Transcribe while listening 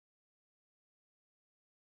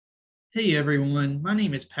Hey everyone, my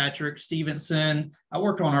name is Patrick Stevenson. I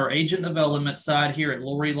work on our agent development side here at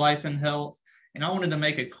Lori Life and Health, and I wanted to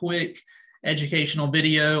make a quick educational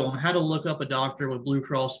video on how to look up a doctor with Blue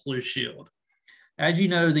Cross Blue Shield. As you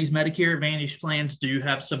know, these Medicare Advantage plans do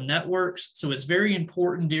have some networks, so it's very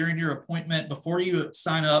important during your appointment before you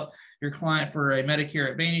sign up your client for a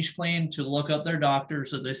Medicare Advantage plan to look up their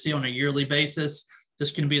doctors that they see on a yearly basis.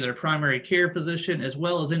 This can be their primary care physician as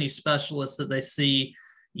well as any specialist that they see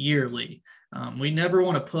yearly. We never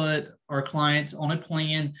want to put our clients on a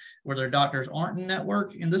plan where their doctors aren't in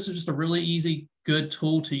network, and this is just a really easy, good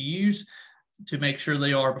tool to use to make sure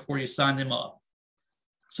they are before you sign them up.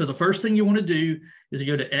 So the first thing you want to do is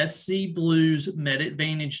go to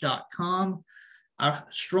scbluesmedadvantage.com. I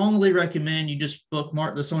strongly recommend you just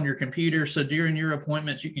bookmark this on your computer so during your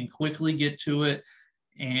appointments you can quickly get to it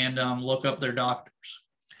and look up their doctors.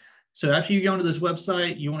 So after you go into this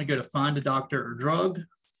website, you want to go to find a doctor or drug.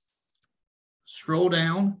 Scroll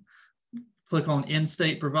down, click on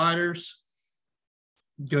in-state providers,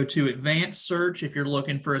 go to advanced search if you're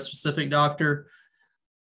looking for a specific doctor.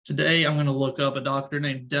 Today, I'm going to look up a doctor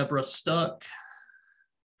named Deborah Stuck.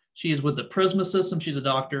 She is with the Prisma system. She's a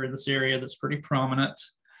doctor in this area that's pretty prominent.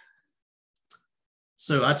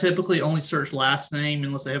 So I typically only search last name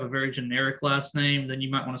unless they have a very generic last name. Then you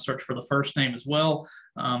might want to search for the first name as well.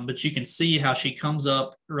 But you can see how she comes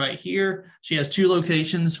up right here. She has two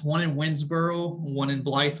locations, one in Winsboro, one in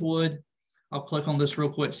Blythewood. I'll click on this real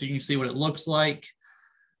quick so you can see what it looks like.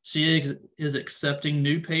 She is accepting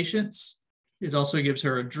new patients. It also gives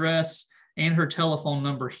her address and her telephone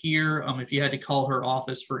number here if you had to call her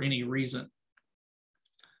office for any reason.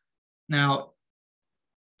 Now,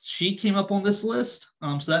 she came up on this list,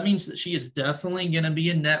 so that means that she is definitely going to be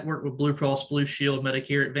in network with Blue Cross Blue Shield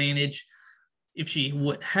Medicare Advantage. If she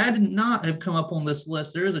had not have come up on this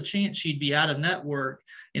list, there is a chance she'd be out of network,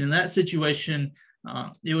 and in that situation,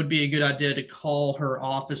 it would be a good idea to call her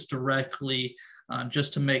office directly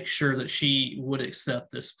just to make sure that she would accept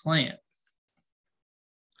this plan.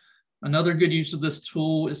 Another good use of this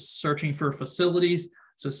tool is searching for facilities.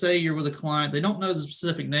 So say you're with a client, they don't know the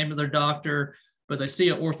specific name of their doctor, but they see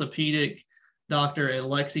an orthopedic doctor at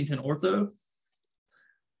Lexington Ortho.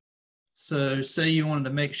 So say you wanted to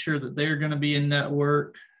make sure that they're going to be in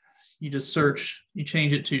network, you just search, you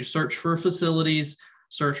change it to search for facilities,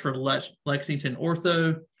 search for Lexington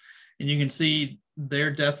Ortho, and you can see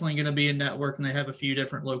they're definitely going to be in network and they have a few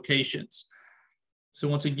different locations. So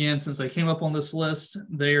once again, since they came up on this list,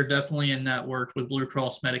 they are definitely in network with Blue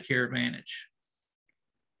Cross Medicare Advantage.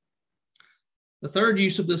 The third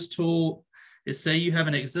use of this tool is say you have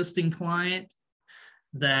an existing client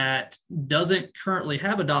that doesn't currently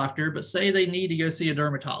have a doctor, but say they need to go see a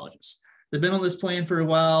dermatologist. They've been on this plan for a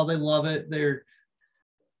while. They love it. The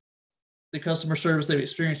customer service they've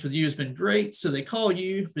experienced with you has been great. So they call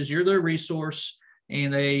you because you're their resource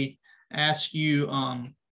and they ask you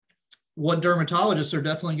what dermatologists are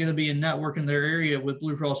definitely going to be in network in their area with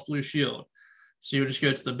Blue Cross Blue Shield. So you would just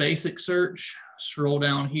go to the basic search, scroll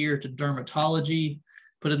down here to dermatology,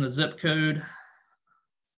 put in the zip code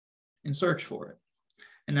and search for it.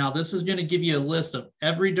 And now this is going to give you a list of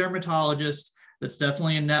every dermatologist that's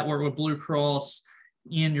definitely in network with Blue Cross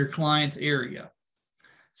in your client's area.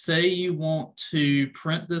 Say you want to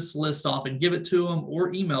print this list off and give it to them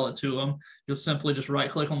or email it to them. You'll simply just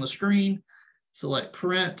right click on the screen, select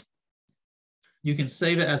print. You can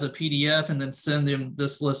save it as a PDF and then send them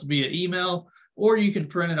this list via email, or you can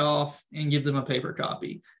print it off and give them a paper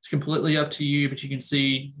copy. It's completely up to you, but you can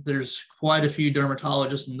see there's quite a few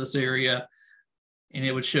dermatologists in this area, and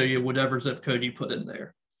it would show you whatever zip code you put in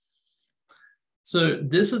there. So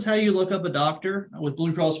this is how you look up a doctor with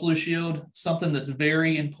Blue Cross Blue Shield, something that's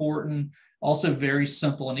very important, also very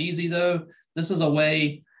simple and easy though. This is a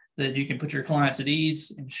way that you can put your clients at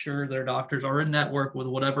ease, ensure their doctors are in network with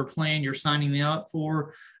whatever plan you're signing them up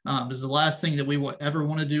for. This is the last thing that we ever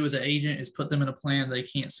want to do as an agent is put them in a plan they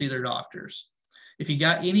can't see their doctors. If you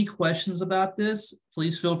got any questions about this,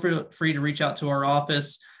 please feel free to reach out to our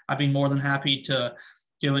office. I'd be more than happy to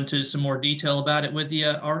go into some more detail about it with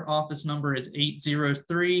you. Our office number is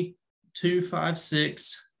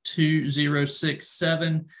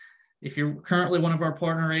 803-256-2067. If you're currently one of our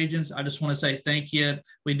partner agents, I just want to say thank you.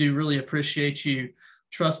 We do really appreciate you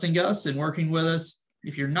trusting us and working with us.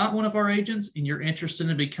 If you're not one of our agents and you're interested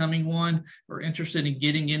in becoming one or interested in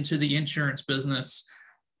getting into the insurance business,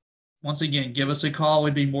 once again, give us a call.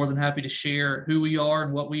 We'd be more than happy to share who we are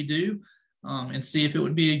and what we do and see if it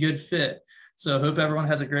would be a good fit. So I hope everyone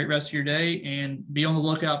has a great rest of your day and be on the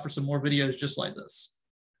lookout for some more videos just like this.